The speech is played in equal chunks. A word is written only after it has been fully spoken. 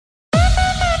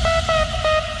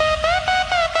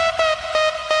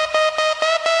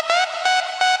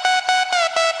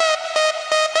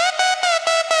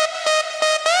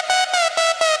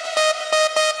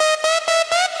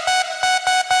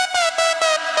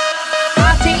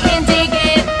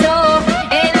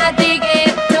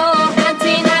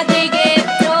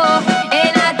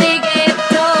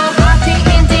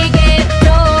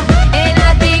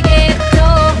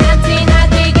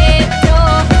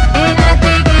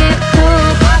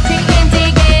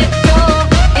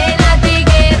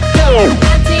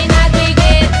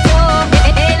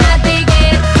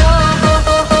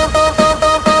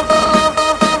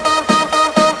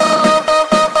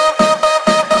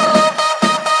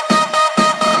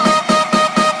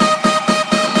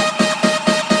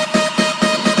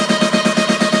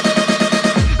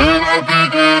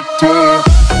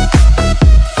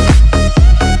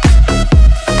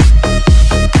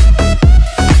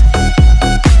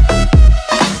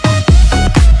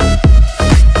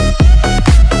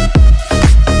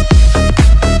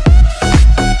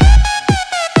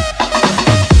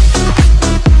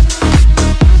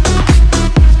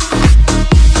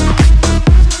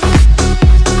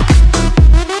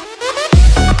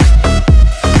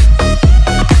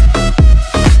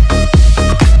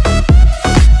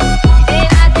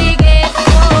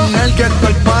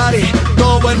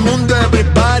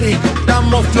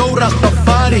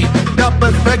está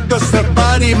perfecto ese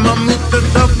party. Mami, tú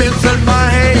estás bien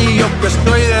salvaje y yo que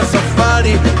estoy de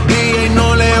safari. DJ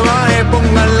no le baje,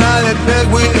 póngala de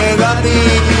Tego y de Daddy.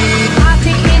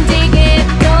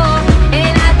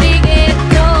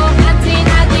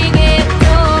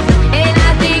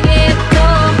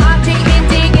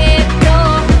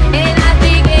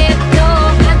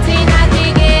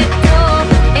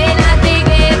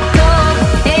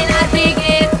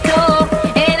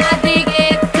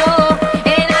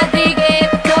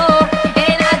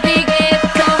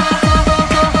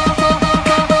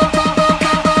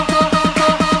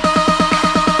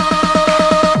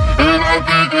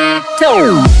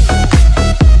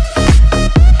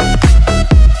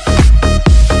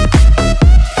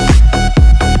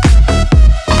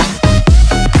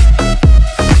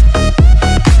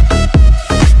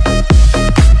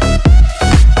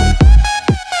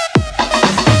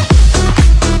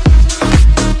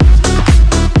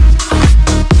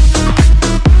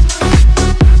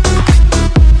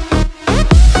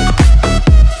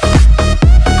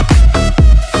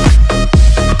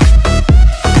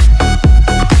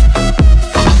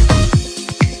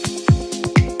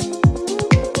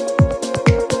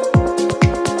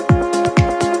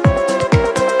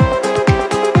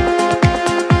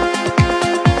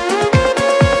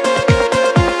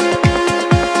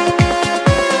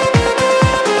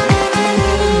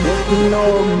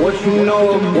 What you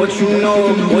know about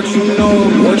rolling down in the deep?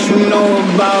 What you know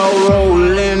about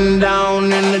rolling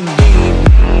down in the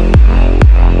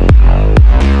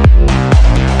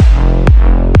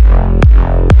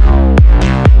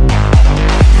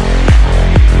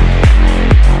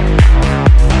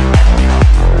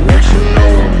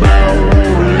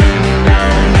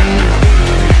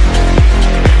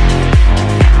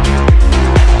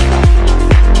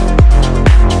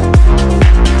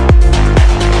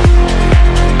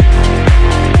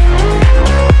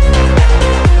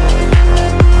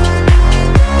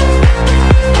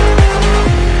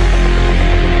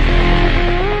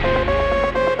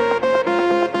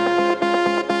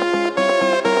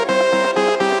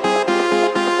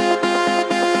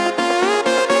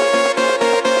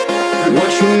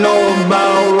What you know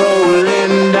about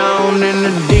rolling down in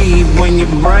the deep? When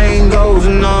your brain goes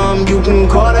numb, you can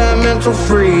call that mental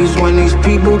freeze. When these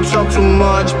people talk too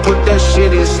much, put that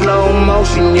shit in slow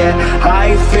motion. Yeah,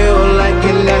 I feel like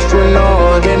an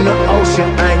astronaut in the ocean.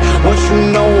 Ay, what you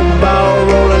know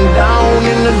about rolling down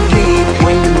in the deep?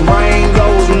 When your brain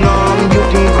goes numb, you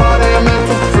can call that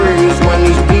mental freeze. When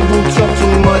these people talk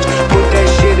too much, put that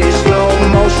shit in slow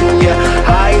motion. Yeah,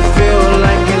 I feel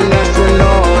like an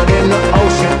astronaut in the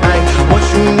ocean. Ay, what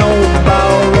you know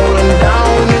about rolling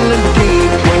down in the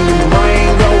deep? When your brain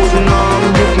goes numb,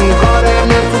 you can call that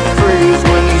mental freeze.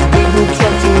 When these people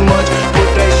talk too much, put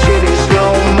that shit in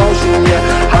slow motion. Yeah,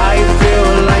 I feel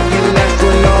like an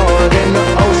astronaut in the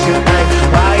ocean. Ay,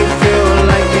 I feel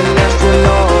like an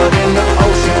astronaut in the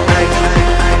ocean. Ay,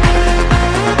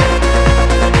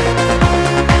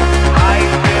 I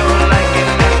feel like an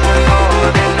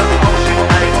astronaut in the ocean.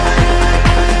 Ay,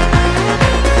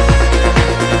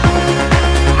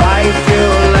 I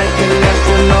feel like an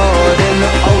astronaut in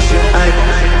the ocean. Ay.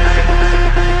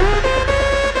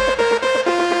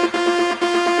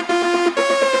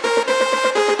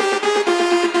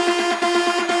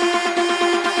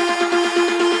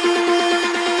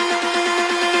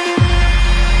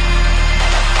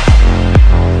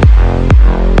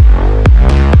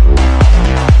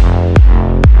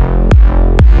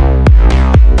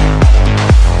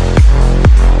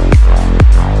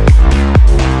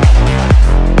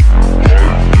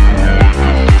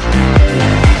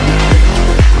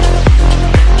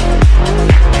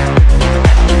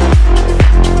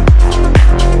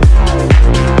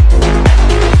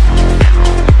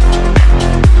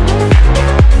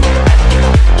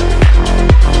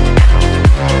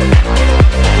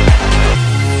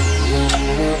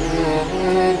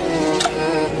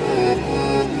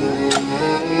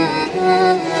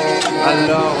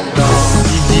 Alors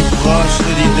qui dit proche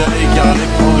te dit deuil, car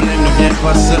les problèmes ne viennent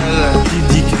pas seuls. Qui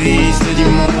dit crise te dit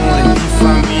monde, et dit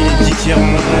famille, dit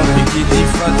tiers-monde. Et qui dit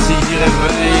fatigue dit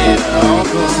réveil,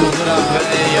 encore sur de la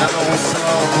veille. Alors on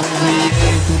sort pour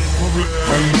oublier tous les problèmes.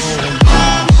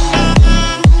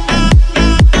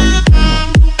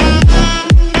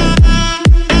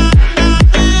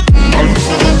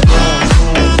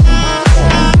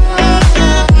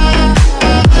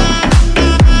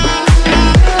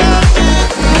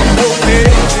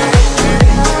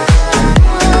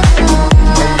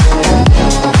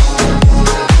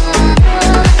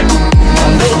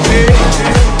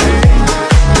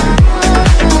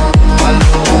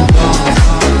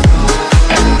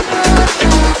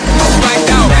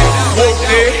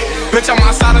 bitch, I'm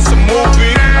outside of some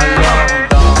movie.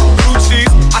 Blue cheese,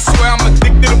 I swear I'm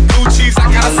addicted to blue cheese. I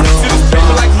gotta stick to this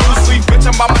paper like loosely. Bitch,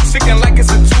 I'm by my chicken like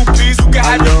it's a two-piece. You can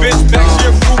have your bitch back, she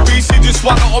a groupie. She just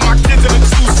swallow all my kids in a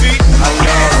two-seat.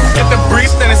 Get the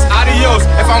breeze, then it's adios.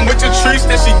 If I'm with your trees,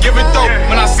 then she give it though.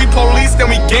 When I see police,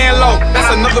 then we gang low. That's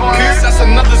another piece, that's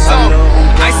another zone.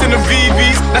 Ice in the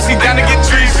VVs, now she down to get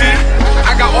treachy.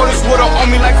 I got all this water on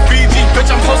me like Fiji.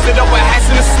 Bitch, I'm posted up with hats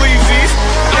and the sleazies.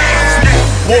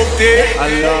 Whooped it.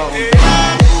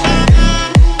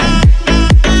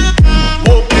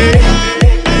 Whooped it.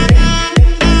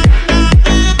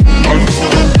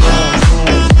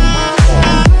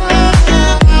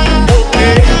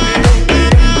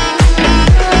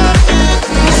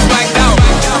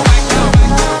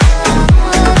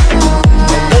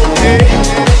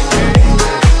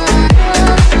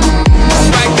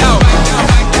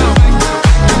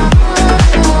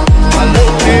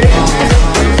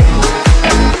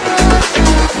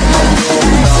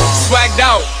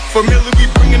 Familiar, we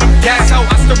bringing them gas out.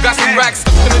 I still got some racks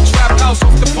stuck in the trap house.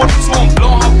 Off the 42, I'm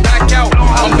blowing her back out.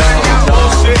 I'm back out,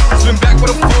 bullshit. Swim back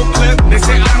with a full clip. They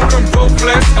say I'm with them road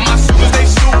flips. And my shooters, they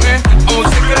shooting. I'm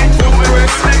sick of they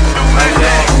blueprints.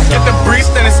 Get the breeze,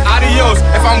 then it's adios.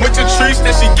 If I'm with your trees,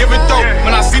 then she give it though.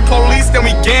 When I see police, then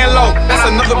we gang low. That's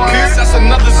another piece, that's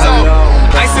another zone.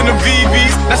 Ice in the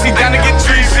VVs, now she down to get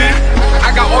treachy.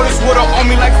 I got all this water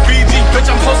on me like Fiji. Bitch,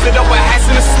 I'm posted up with hats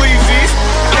and the sleazies.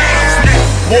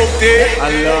 Whooped it.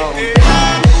 Whooped it.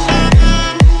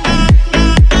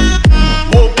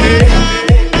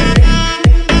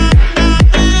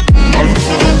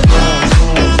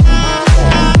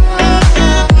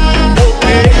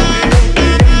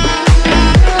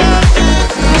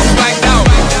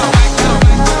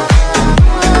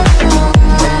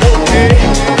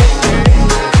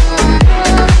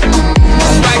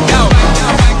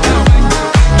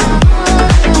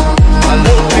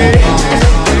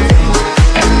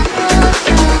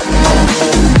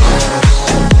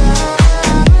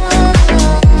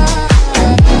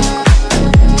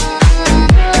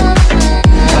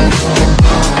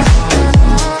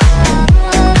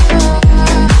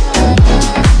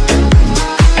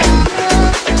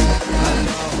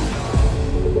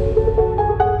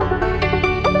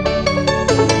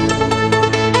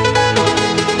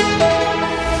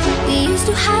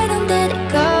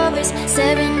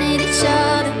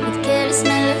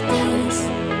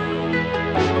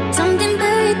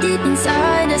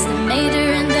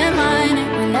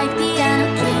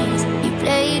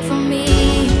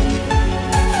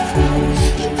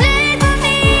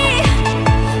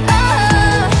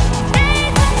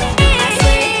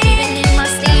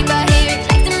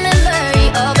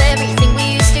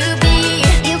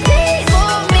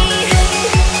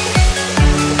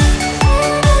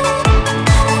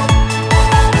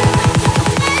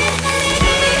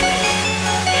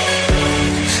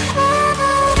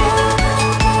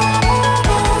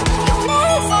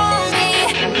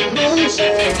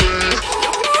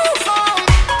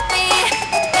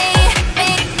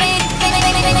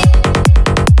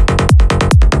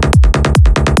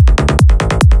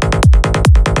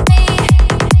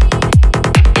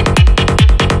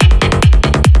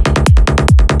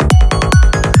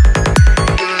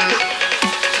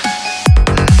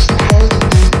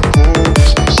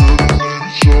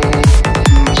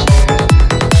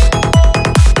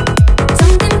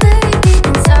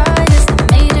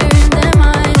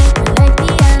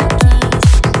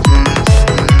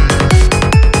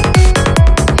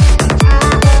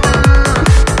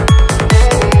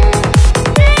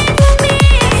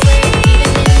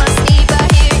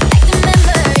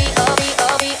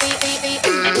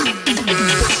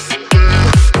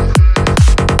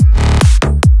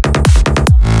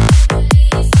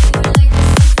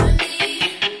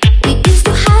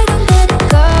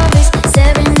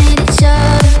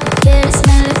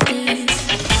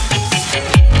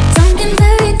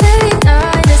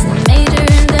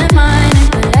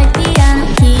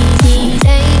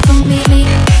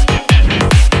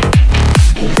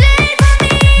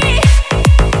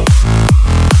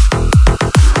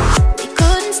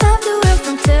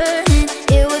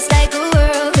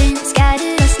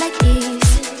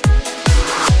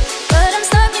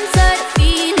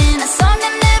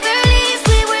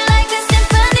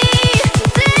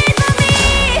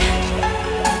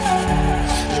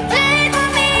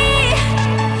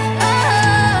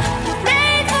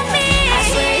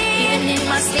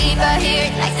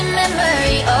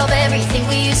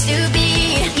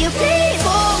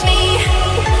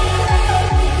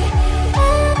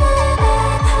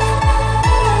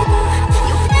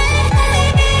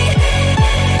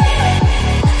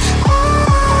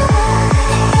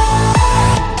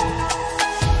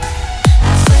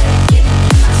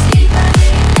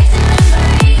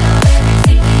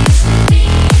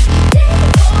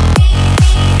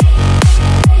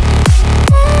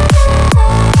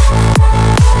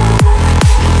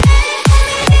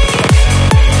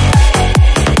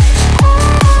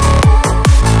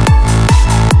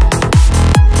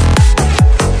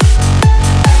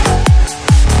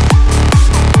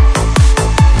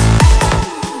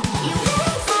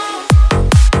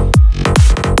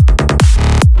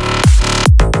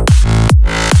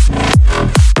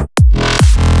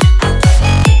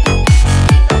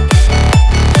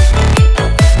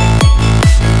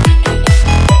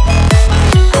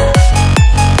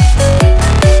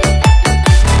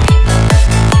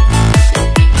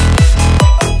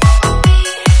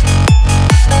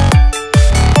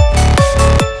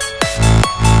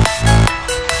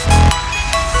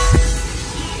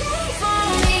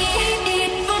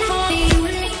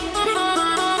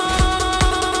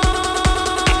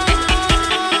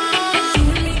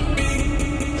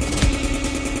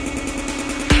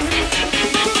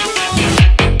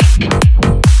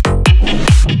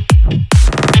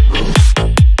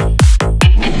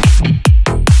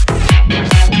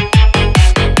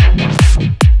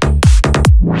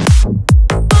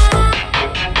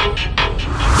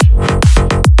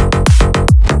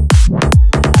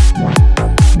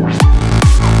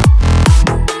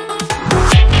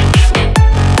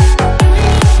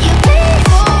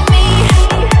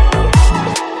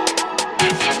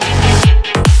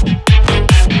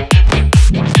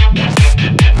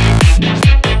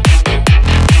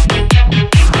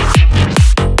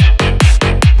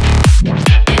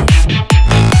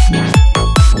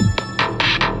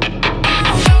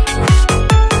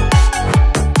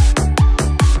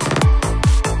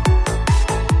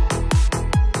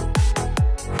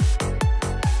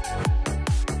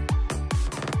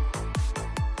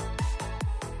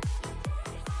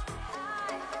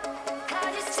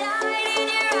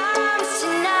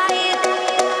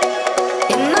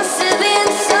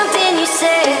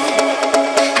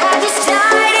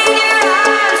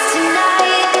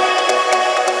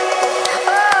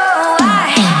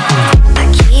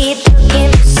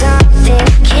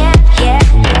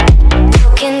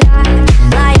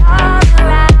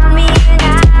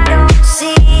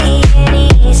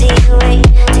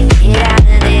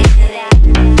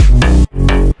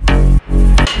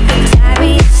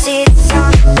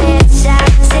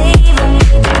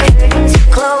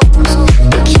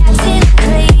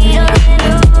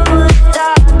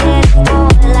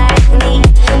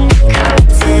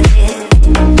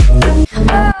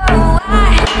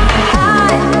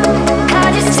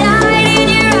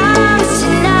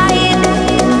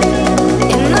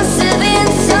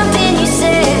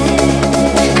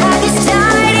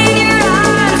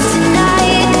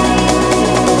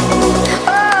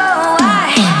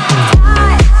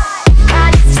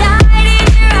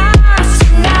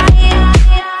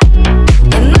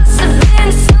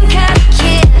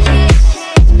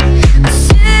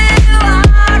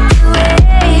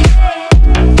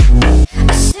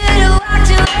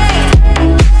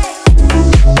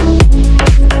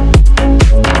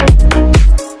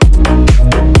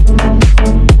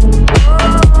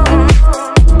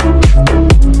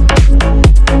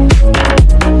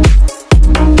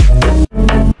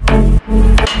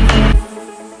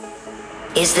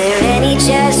 Is there any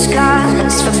just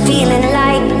cause for feeling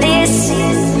like this?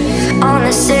 On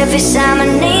the surface, I'm a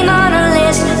name on a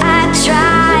list. I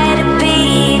try to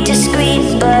be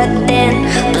discreet, but then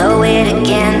blow it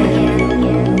again.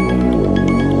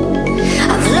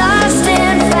 I've lost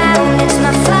and found, it's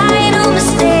my final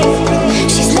mistake.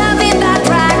 She's loving by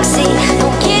proxy,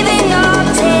 no giving or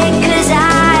take, 'cause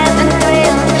I've been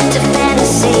thrilled to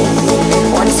fantasy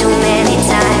one too many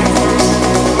times.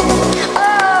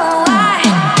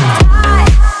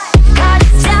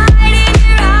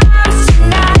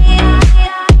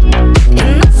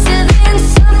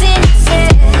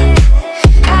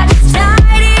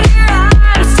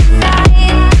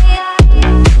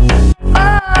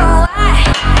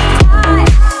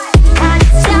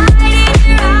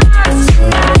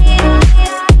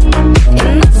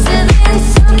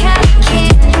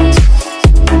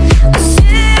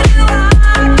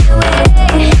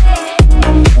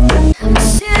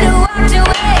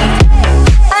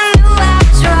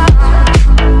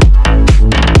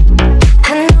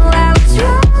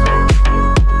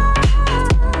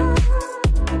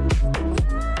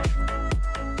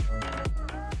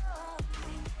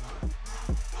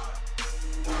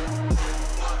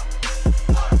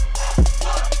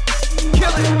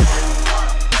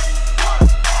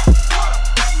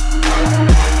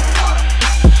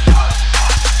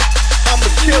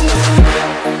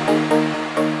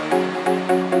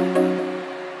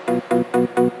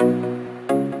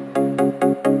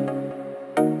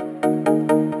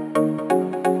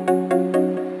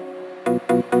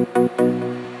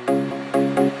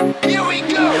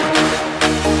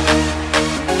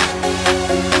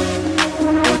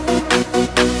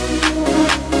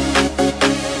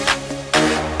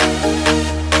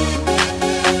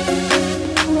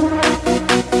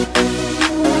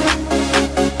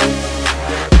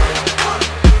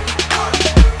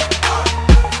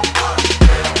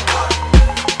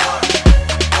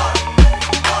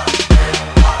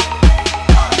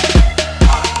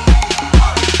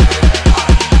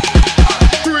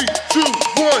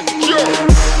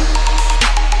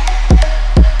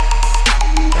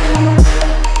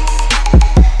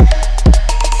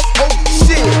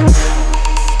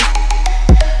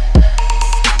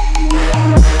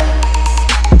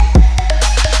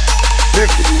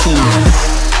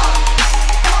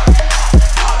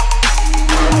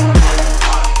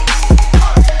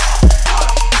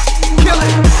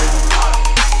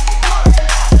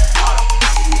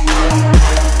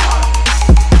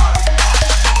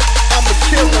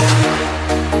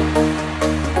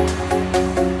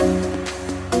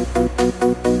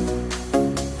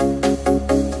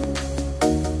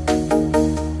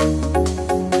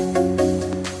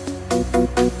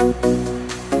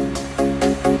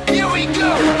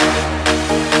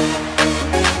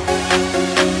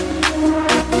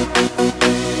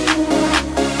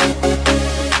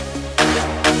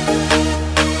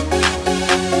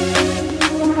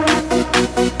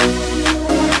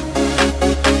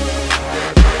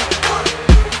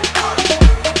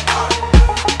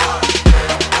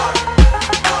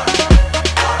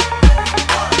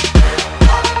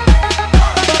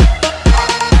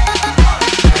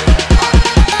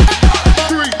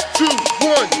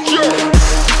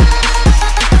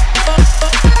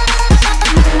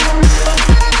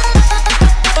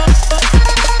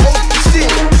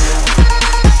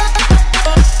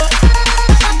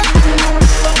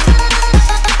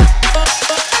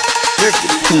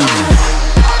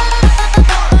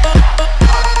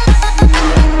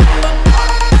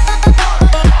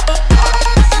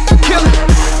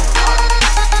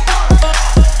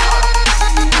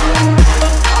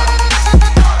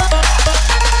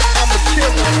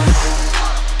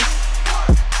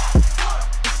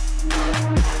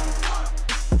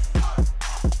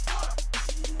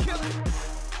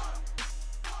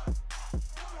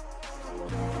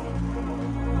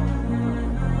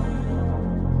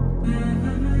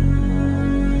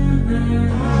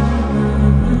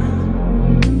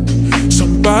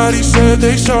 Somebody said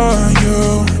they saw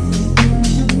you.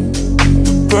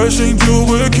 The person you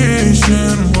were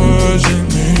kissing wasn't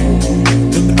me,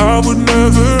 and I would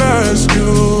never ask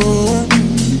you.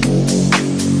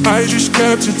 I just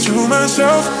kept it to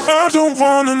myself. I don't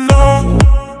wanna know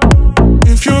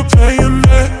if you're playing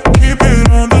me. Keep it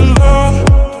on the low,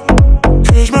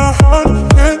 'cause my heart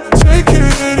can't take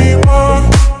it anymore.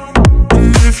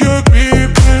 And if you're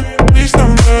creeping, please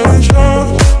don't let it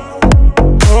show.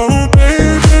 Oh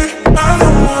baby, I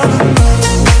don't wanna know.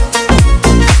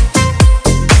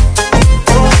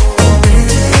 Oh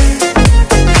baby,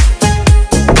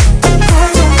 I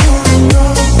don't wanna know.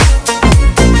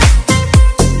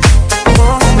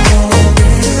 Oh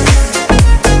baby,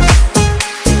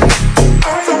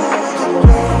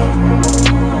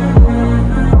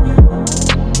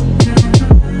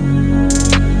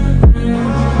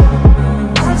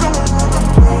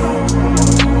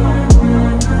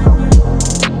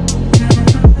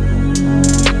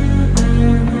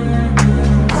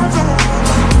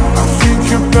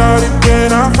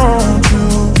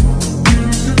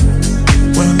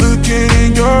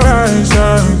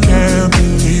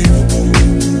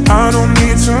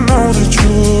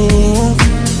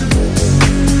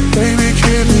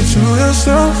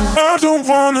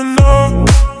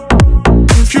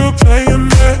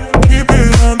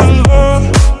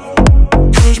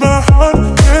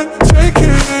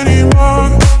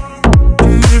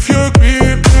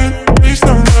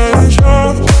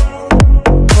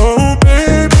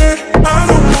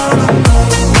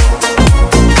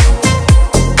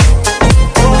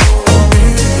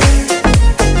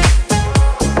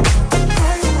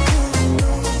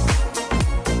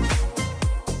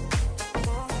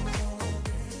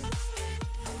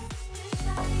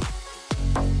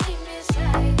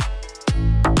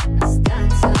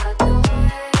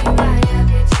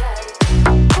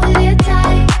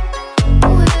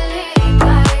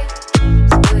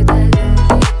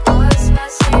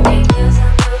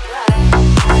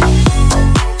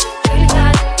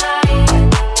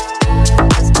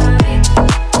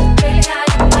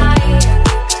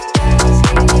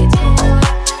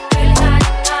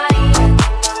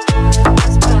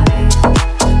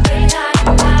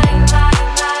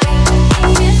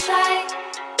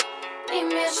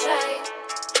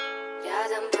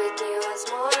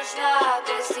 пришла,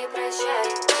 прости, прощай.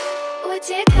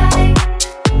 Утекай,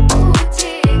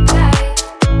 утекай.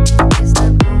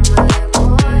 Незнакомое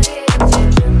море,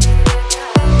 где же мне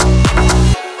летать?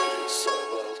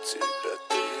 Рисовал тебя,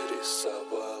 ты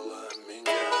рисовала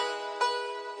меня.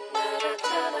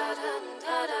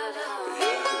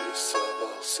 Я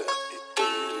рисовался, и ты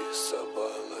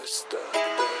рисовалась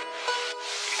тогда.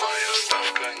 Моя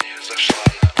ставка не зашла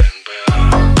на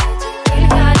НБА.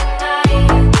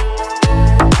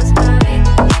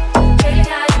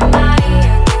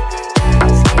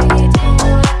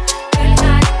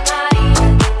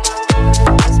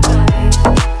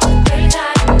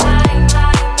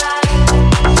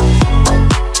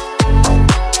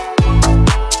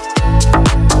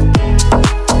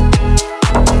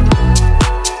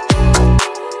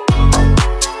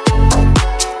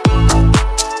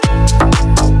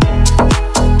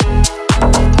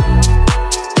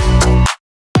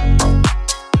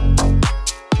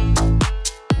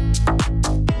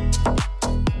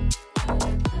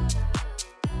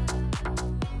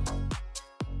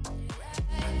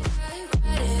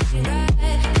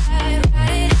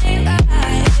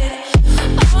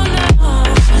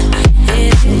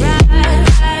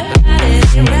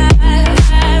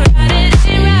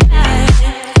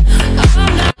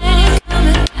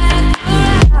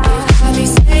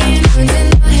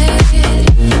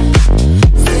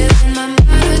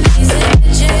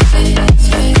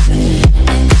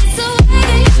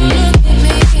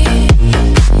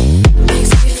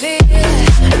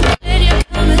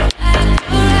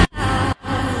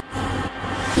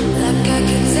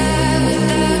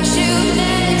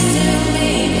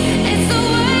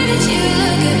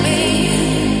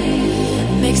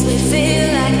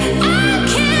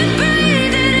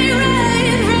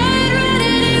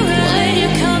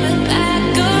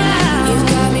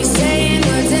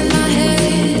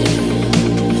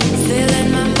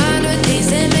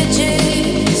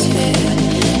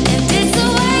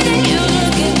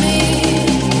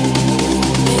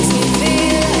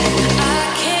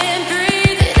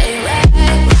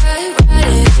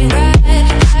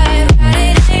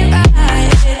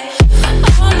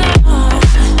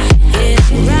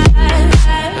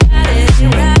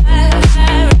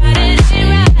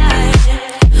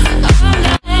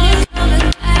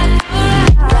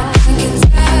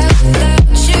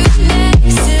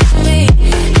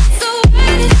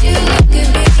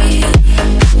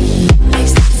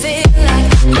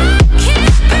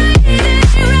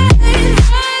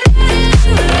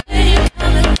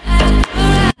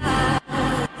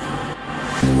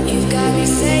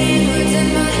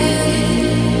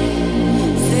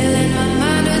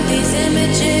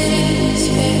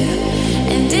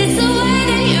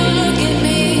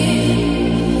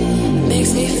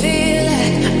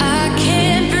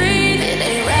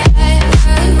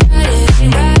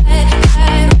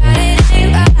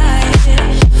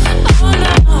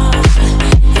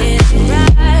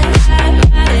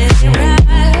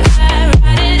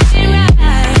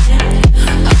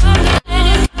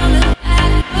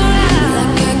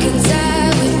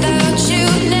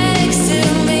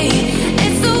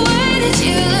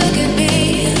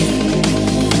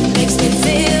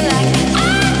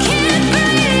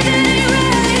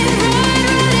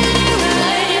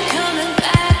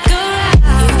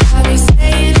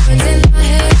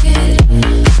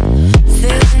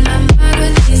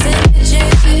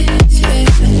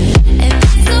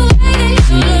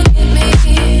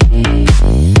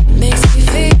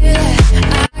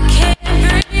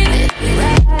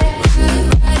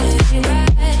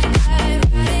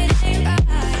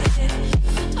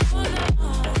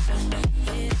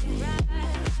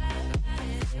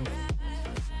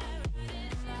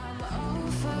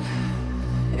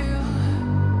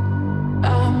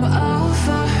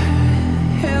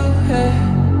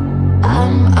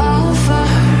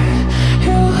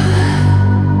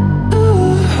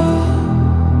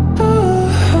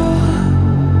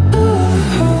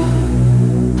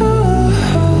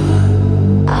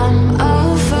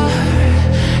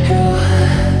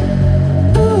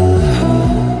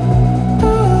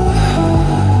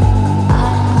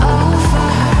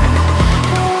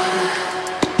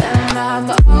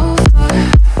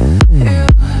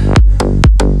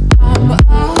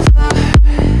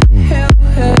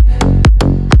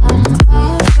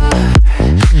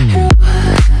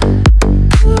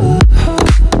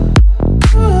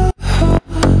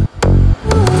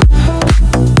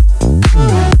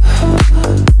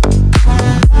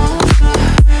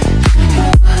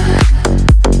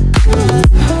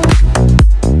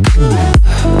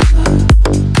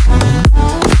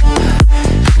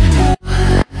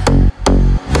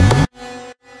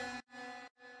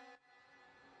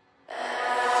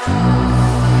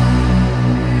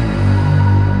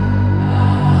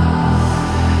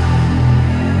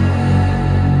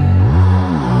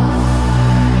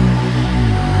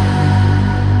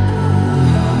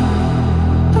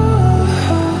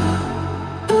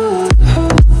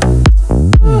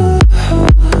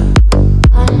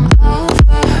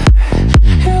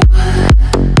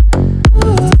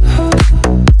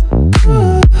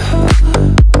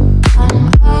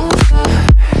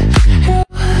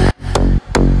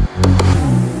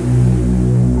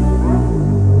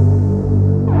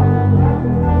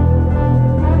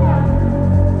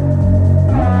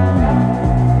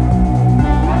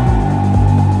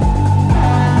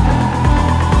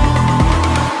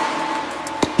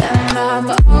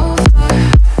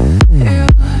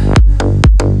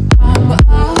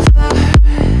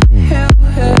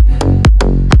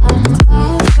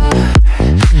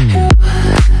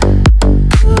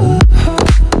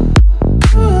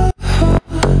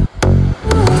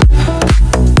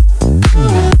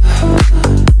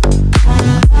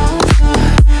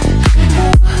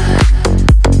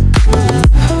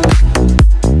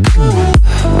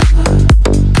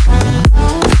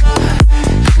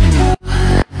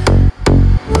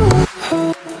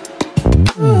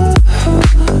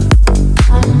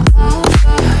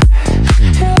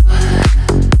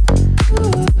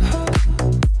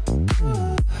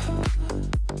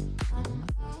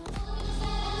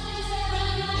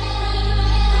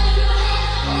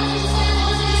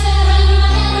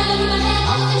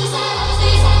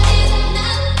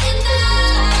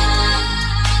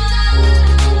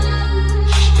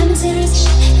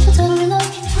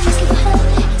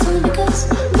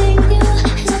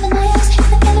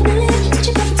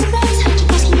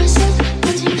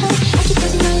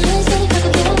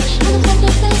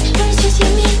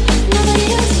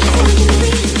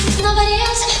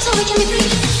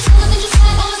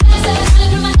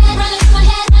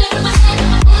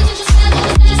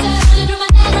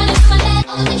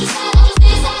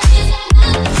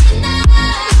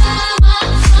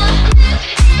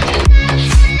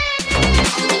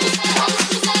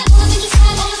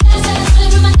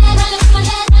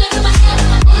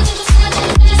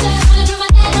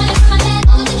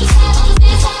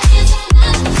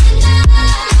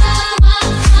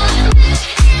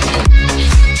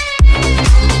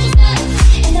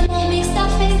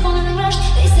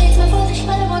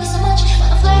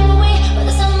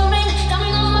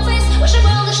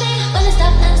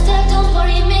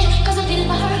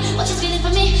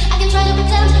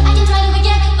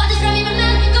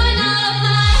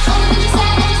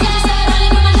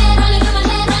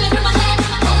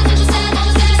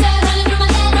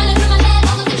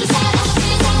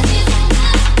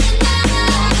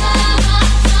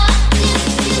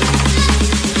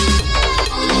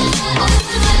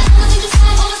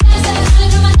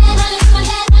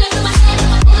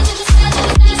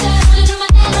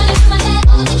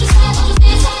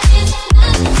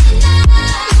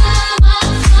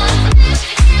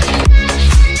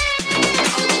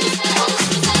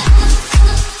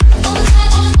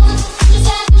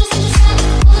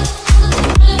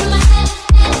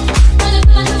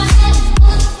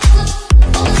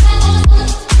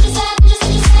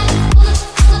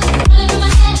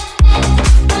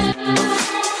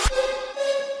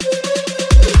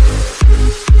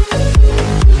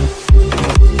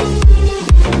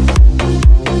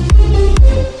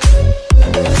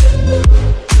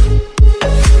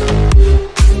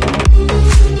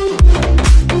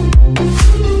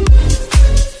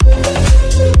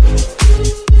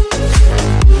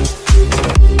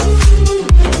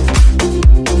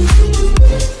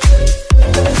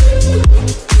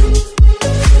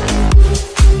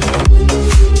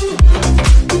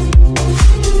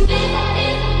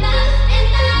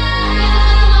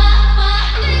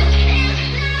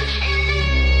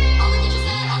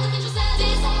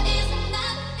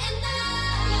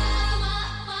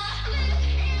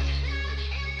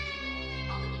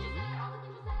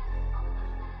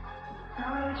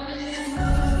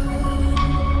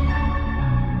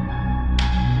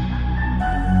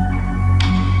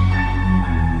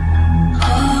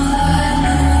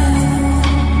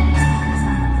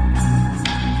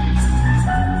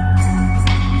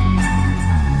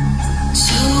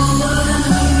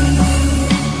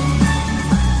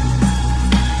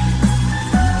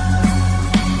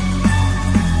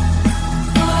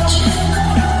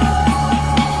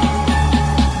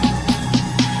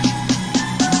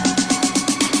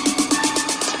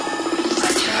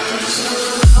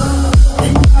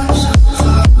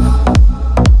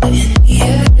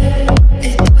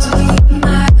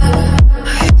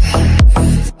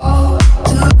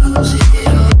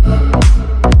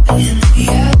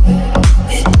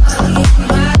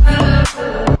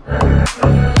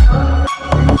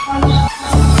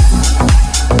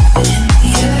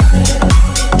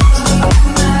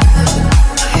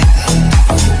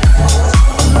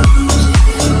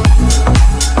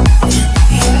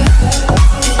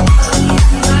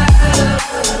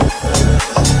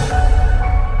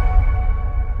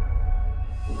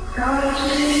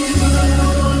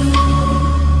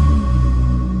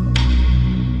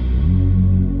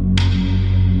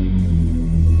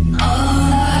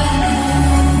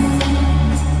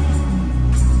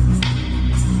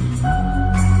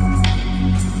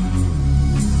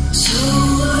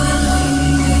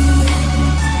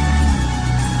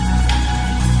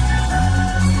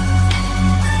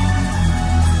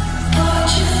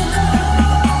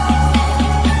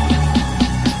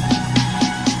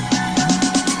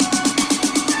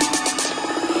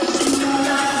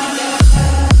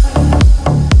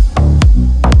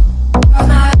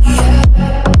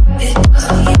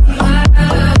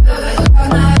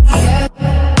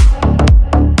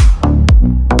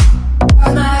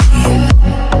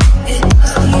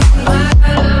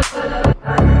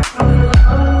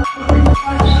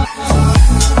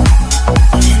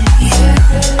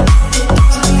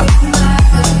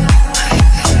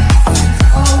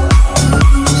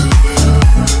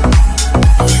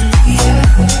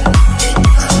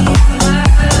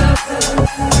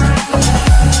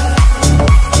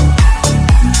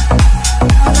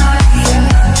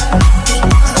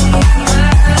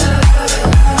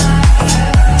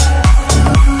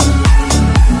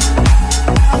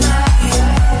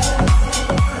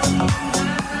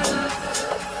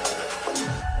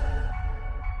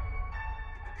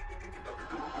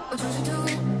 What would you do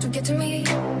to get to me?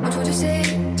 What would you say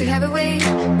to have a way?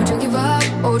 Would you give up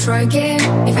or try again?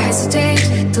 If I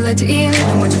hesitate to let you in,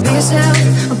 then would you be yourself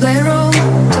or play a role?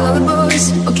 Tell all the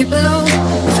boys or keep it low?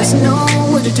 If I say no,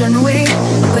 would you turn away?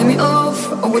 Play me off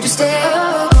or would you stay?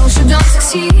 Oh, you don't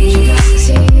succeed.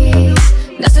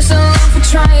 That's the song for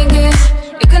trying again.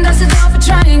 You can dust it off for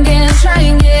trying again,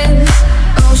 trying again.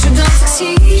 Oh, you don't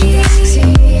succeed.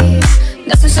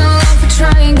 That's the song for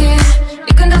trying again.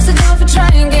 You can dust it off for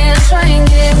trying again, trying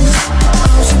again.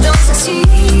 Oh, you don't succeed.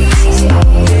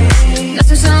 That's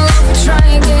the song for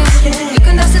trying again. You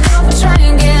can dust it off for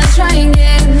trying again, trying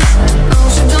again. Oh,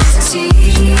 you don't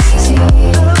succeed.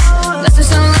 That's the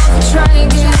song for trying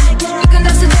again. You can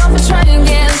dust it off for trying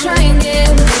again, trying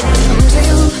again. I'm into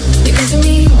you, you're into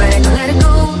me, but I can't let it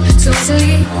go so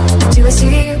easily. Until I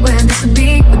see where this would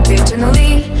be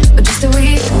eternally, but just a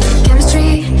week.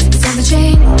 Chemistry, it's never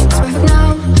changed. It's perfect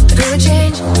now, but will it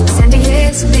change? Send it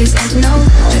yes, please and to know.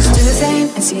 Just do the same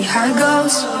and see how it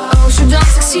goes. Oh, you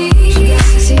don't succeed.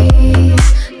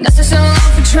 That's the song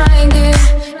for trying again.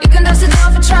 You can dust it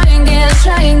off for trying again,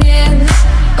 trying again.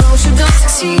 Oh, you don't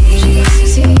succeed.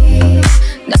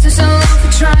 That's the song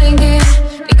for trying again.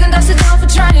 You can dust it off for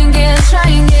trying again,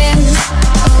 trying again.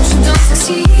 Oh, you don't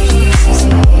succeed.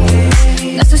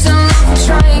 That's the song for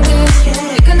trying again.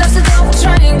 You can dust it off for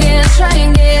trying again,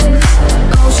 trying again.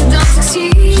 Oh, you don't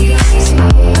succeed.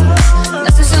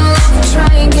 That's the song for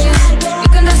trying again. You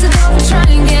can dust it off for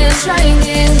trying again, trying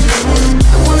again.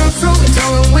 I wanna throw it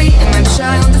all away and maybe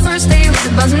shy on the first day with the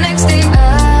buzz the next day.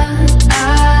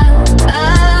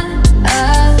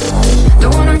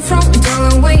 Don't wanna throw it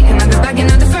all away and maybe back in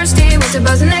on the first day with the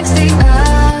buzz the next day.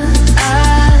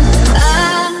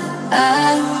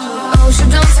 Oh, you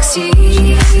don't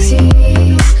succeed.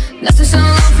 That's the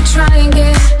song for trying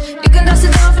again. You can dust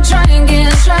it off for trying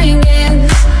again, trying again.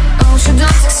 Oh, you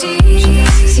don't succeed.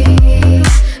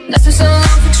 That's the song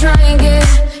for trying again.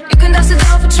 You can dust it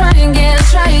off for trying again,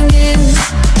 trying again.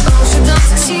 Oh, you don't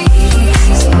succeed.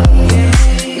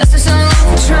 That's the song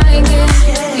for trying again.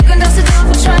 You can dust it off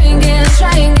for trying again,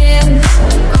 trying again.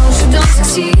 Oh, you don't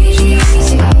succeed.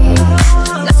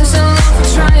 That's the song for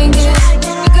trying again.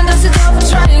 You can dust it off for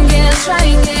trying again,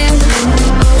 trying again.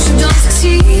 Oh, you don't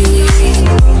succeed.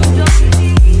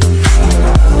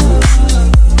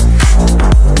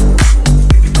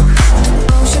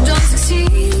 Oh, you don't succeed.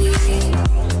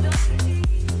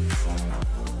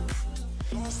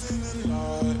 Lost in the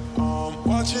night, I'm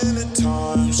watching the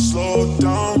time slow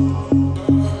down.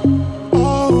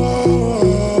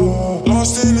 Oh,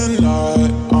 lost in the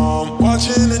night, I'm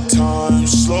watching the time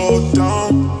slow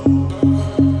down.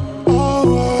 Oh,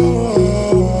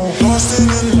 lost in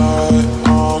the night,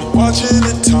 I'm watching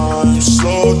the time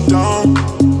slow down.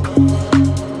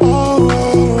 Oh,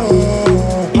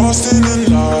 lost in the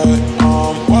night,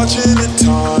 I'm watching the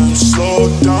time slow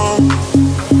down.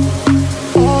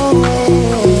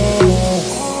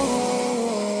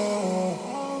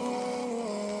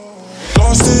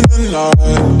 Lost in the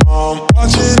night, I'm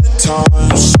watching the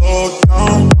time slow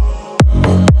down.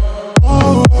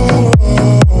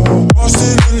 Lost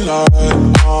in the night,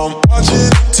 I'm watching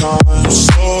the time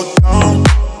slow down.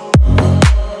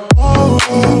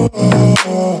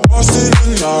 Lost in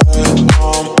the night,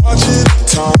 I'm watching the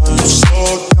time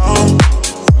slow down.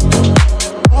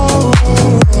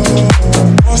 Lost in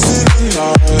the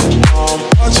night,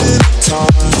 I'm watching the time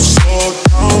slow down.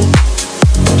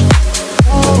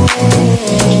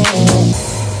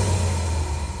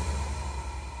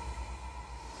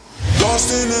 Lost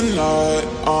in the night,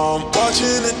 I'm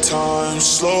watching the time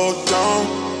slow down.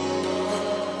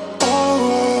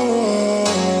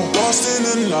 Lost in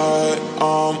the night,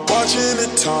 I'm watching the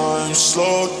time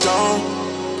slow down.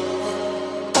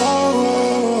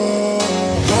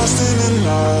 Lost in the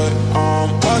night, I'm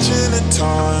watching the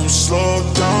time slow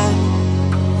down.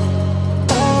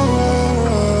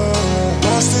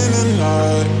 Lost in the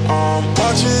night, I'm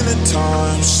watching the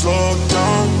time slow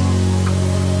down.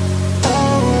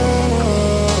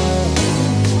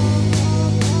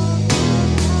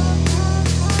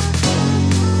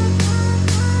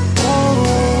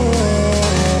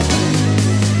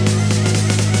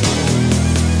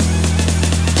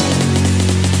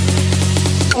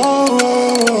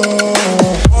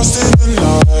 Lost in the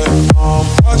night, I'm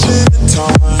watching the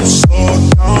time slow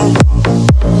down.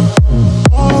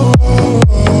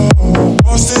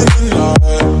 Lost in the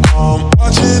night, I'm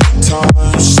watching the time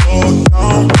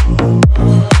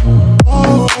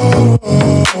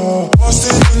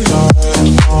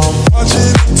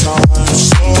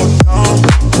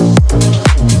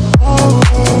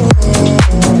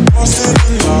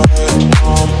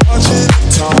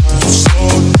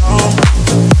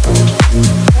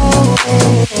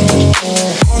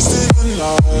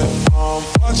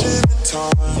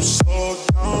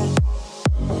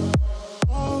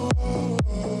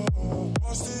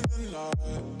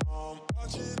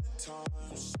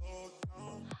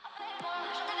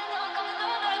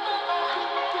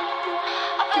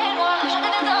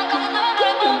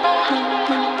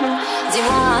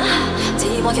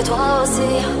dis-moi que toi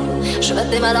aussi, je vais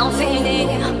t'aimer à l'infini.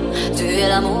 Tu es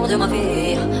l'amour de ma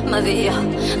vie,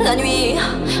 la nuit,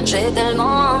 j'ai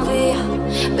tellement envie.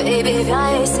 Baby,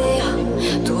 viens ici,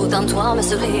 tout en toi me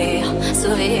sourire.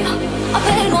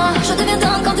 Appelle-moi, je deviens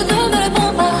dingue quand tu ne me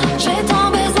réponds pas. J'ai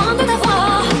tant besoin de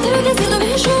t'avoir, tu es le désir de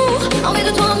mes jours, envie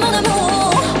de toi mon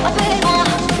amour. Appelle-moi,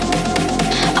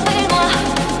 appelle-moi,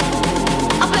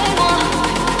 appelle-moi,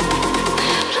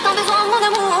 j'ai tant besoin mon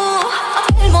amour.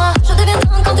 Appelle-moi, je deviens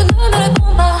dingue quand tu ne me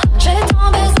réponds pas. J'ai tant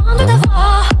besoin de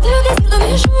t'avoir, tu es le désir de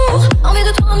mes jours, envie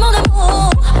de toi mon amour.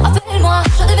 Appelle-moi,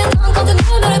 je deviens dingue quand tu ne me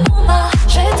réponds pas.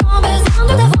 J'ai tant besoin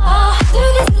de t'avoir, tu es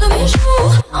le désir de mes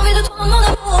jours, envie de toi mon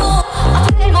amour.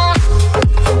 Appelle-moi,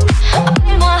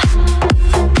 appelle-moi,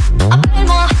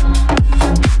 appelle-moi,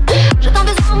 j'ai tant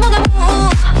besoin mon amour.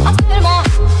 Appelle-moi,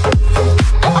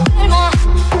 appelle-moi,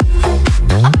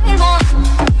 appelle-moi,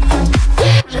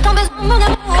 j'ai tant besoin mon amour.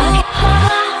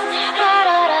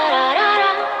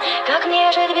 Как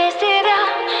мне жить без тебя?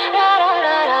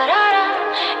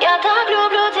 Я так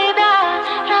люблю тебя.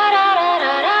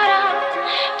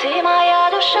 Ты моя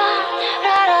душа.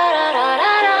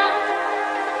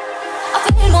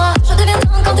 Appelle-moi, je deviens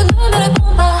dingue quand tu ne me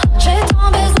réponds pas. J'ai tant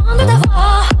besoin de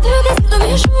t'avoir, tu es le désir de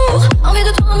mes jours, envie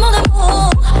de toi mon amour.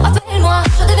 Appelle-moi,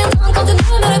 je deviens dingue quand tu ne me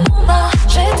réponds pas.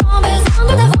 J'ai tant besoin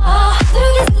de t'avoir, tu es le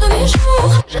désir de mes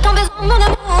jours, j'ai tant besoin de mon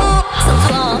amour. Sans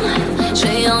toi,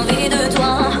 j'ai envie de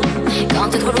toi. Quand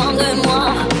t'es trop loin de moi,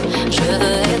 je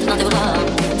veux être dans tes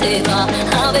bras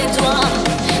avec toi.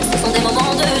 Ce sont des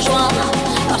moments de joie,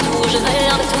 partout où je vais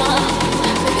avec toi.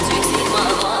 Baby, tu excites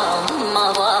ma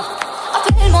voix.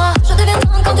 Appelle-moi, je deviens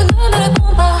dingue quand tu ne me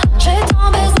réponds pas. J'ai tant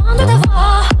besoin de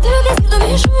t'avoir, tu es le désir de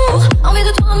mes jours, envie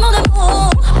de toi mon amour.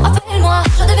 Appelle-moi,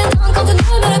 je deviens dingue quand tu ne me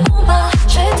réponds pas.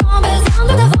 J'ai tant besoin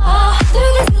de t'avoir, tu es le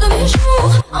désir de mes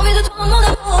jours, envie de toi mon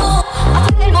amour.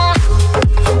 Appelle-moi,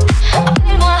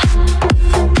 appelle-moi,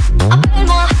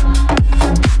 appelle-moi,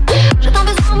 j'ai tant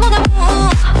besoin mon amour.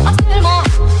 Appelle-moi,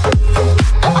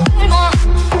 appelle-moi,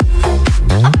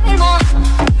 appelle-moi,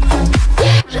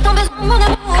 j'ai tant besoin mon amour.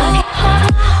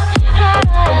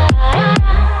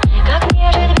 Как мне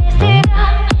жить без тебя?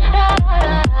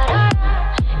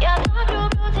 Я так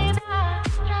люблю тебя.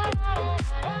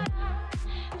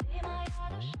 Ты моя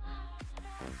душа.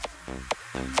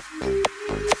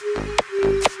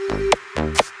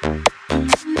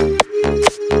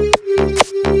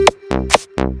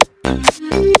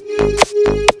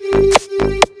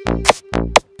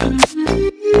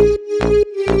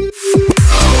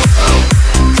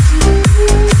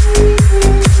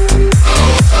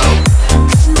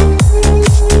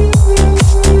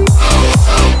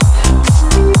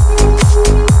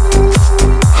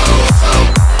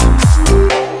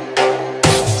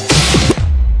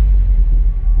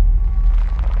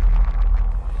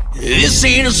 This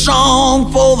ain't a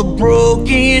song for the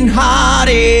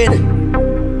broken-hearted.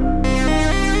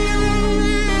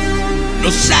 No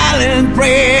silent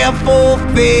prayer for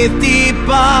faith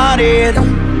departed.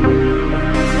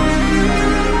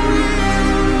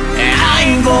 I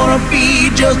ain't gonna be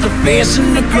just a face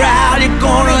in the crowd. You're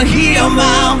gonna hear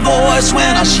my voice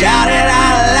when I shout it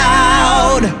out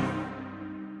loud.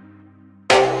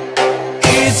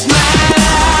 It's my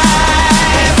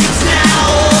life, it's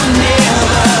now or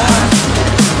never.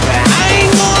 I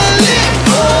ain't gonna live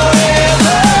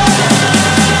forever.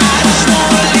 I just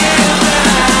wanna live my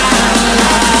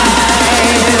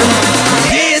life.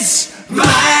 It's my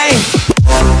life.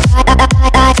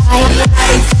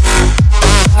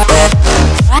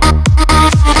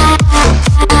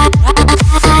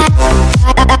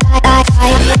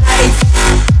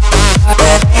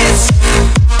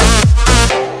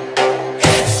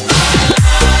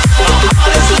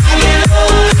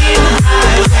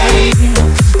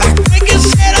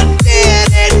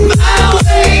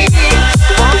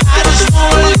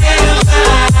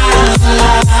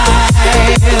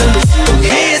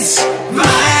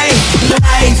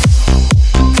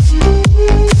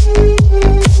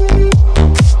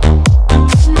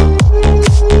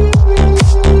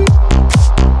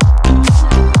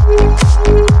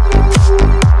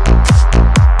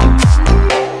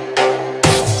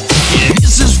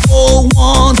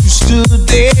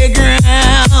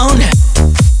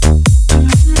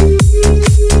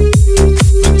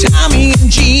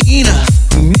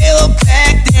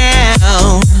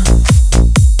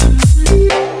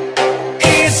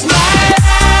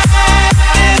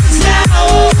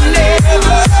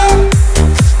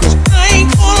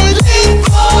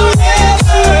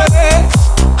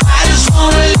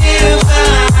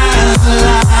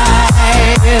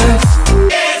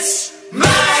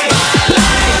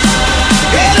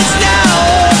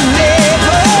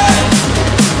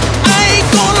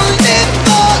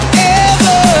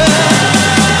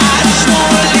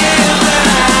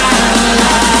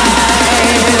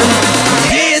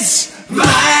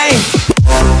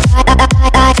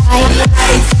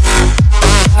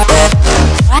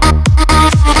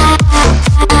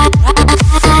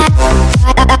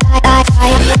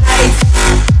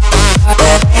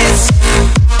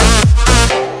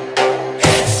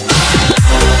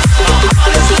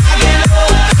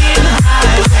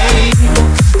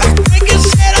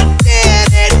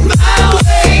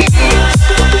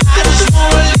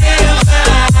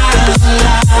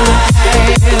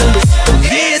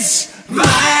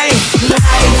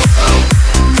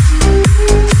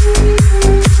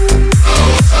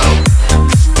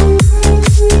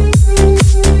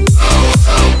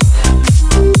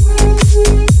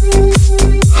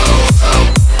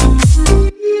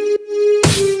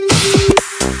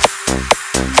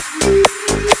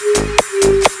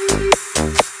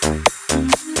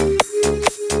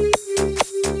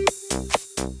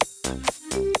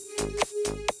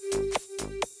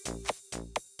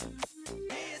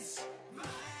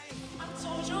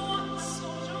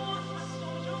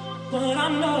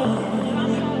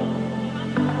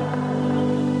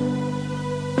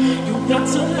 got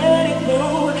to let it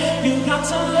go. You got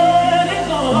to let it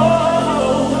go.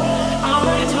 I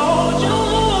already told you.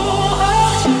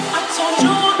 I told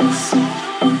you once.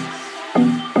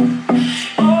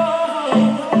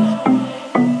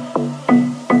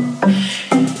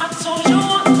 I told you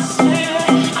once,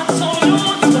 yeah. I told you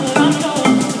once, but I know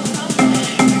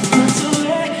you got to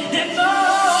let it go.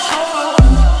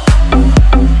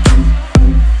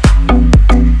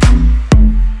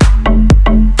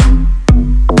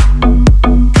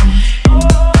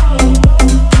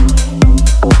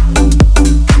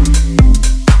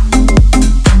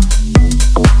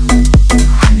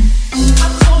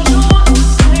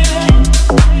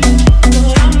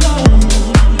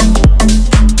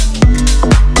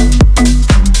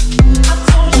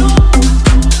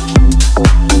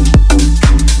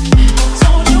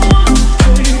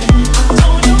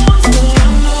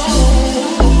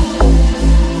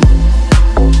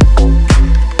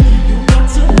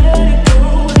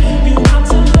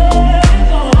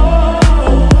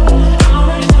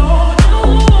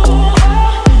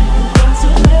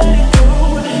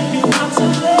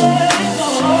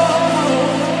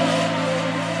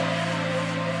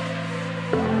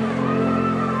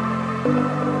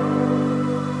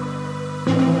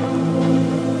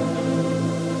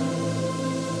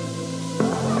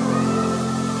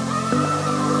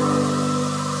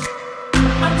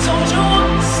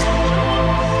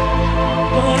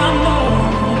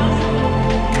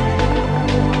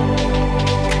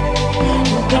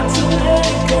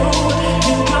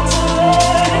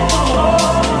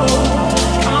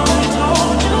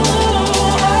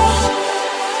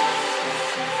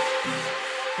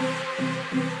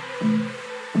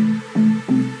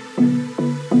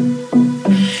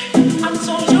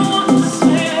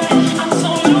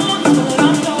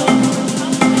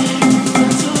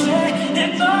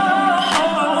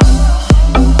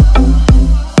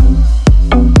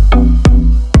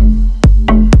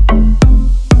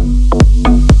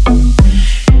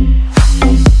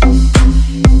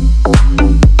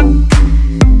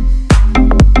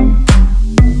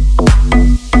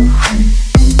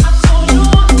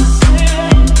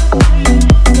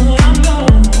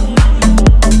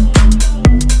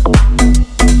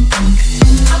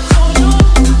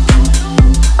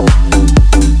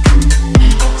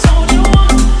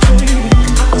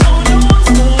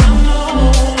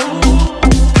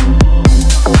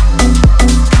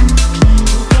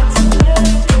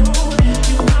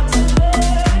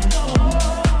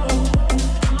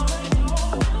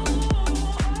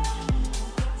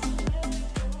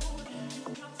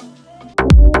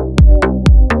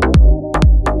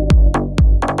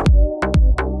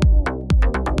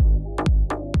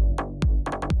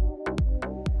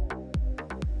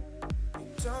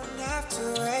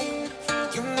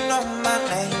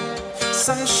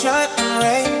 Sunshine and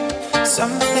rain,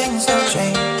 some things don't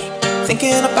change.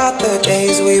 Thinking about the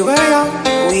days we were young,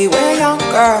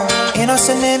 girl.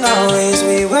 Innocent in our ways,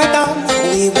 we were dumb,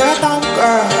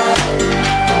 girl.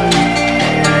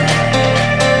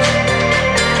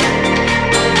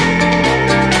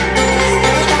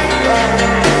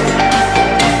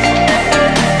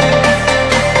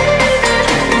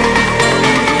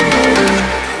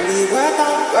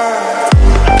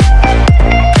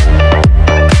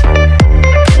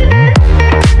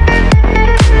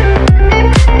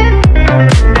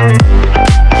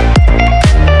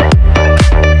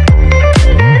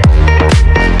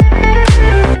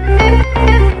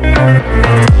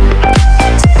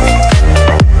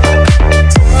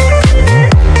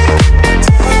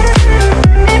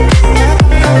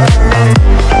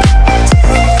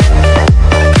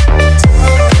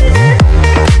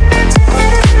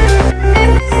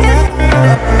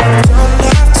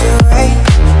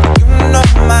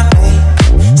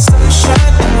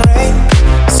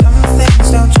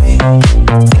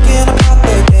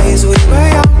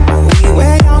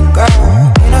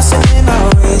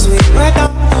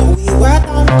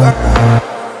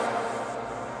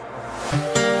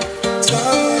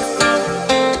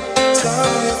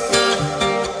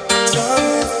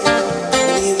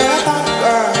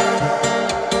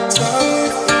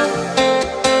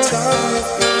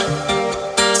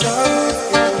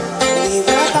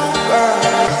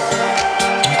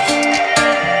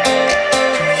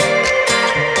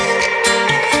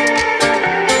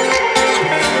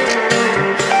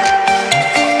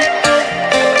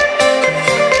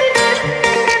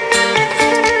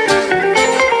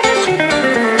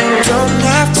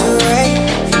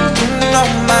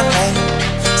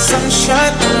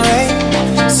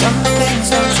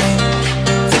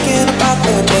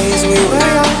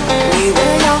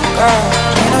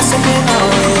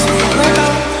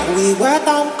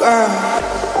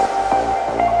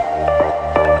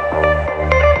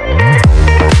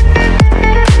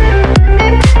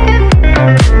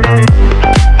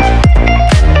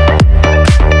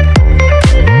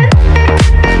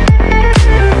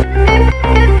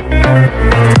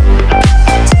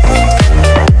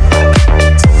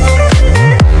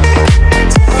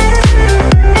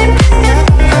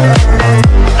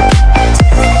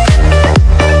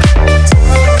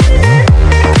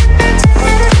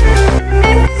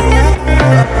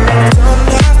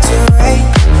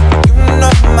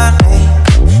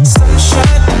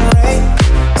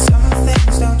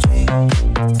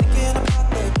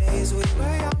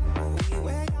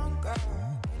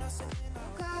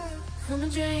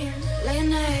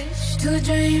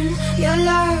 ocean, your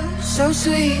love so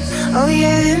sweet. Oh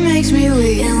yeah, it makes me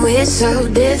weak. And we're so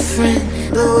different,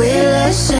 but we're the same.